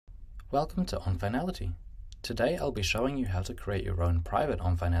Welcome to OnFinality. Today I'll be showing you how to create your own private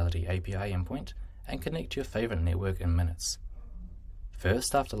OnFinality API endpoint and connect to your favorite network in minutes.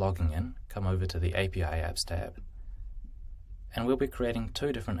 First, after logging in, come over to the API Apps tab. And we'll be creating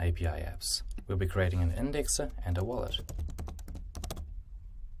two different API apps. We'll be creating an indexer and a wallet.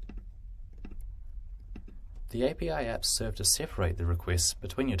 The API apps serve to separate the requests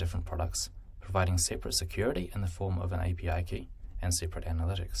between your different products, providing separate security in the form of an API key and separate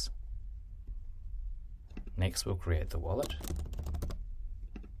analytics. Next, we'll create the wallet.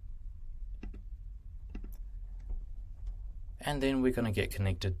 And then we're going to get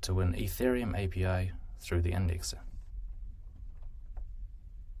connected to an Ethereum API through the indexer.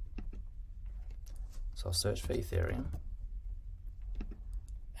 So I'll search for Ethereum.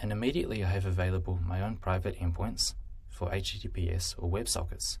 And immediately I have available my own private endpoints for HTTPS or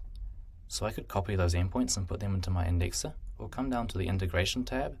WebSockets. So I could copy those endpoints and put them into my indexer, or come down to the integration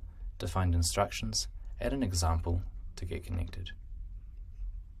tab to find instructions, add an example to get connected.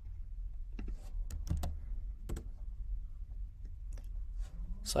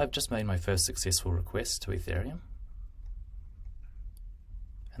 So I've just made my first successful request to Ethereum,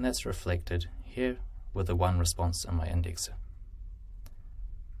 and that's reflected here with the one response in my indexer.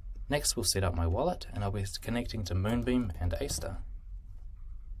 Next, we'll set up my wallet, and I'll be connecting to Moonbeam and Astar.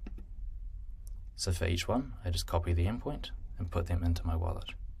 So for each one, I just copy the endpoint and put them into my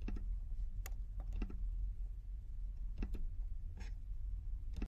wallet.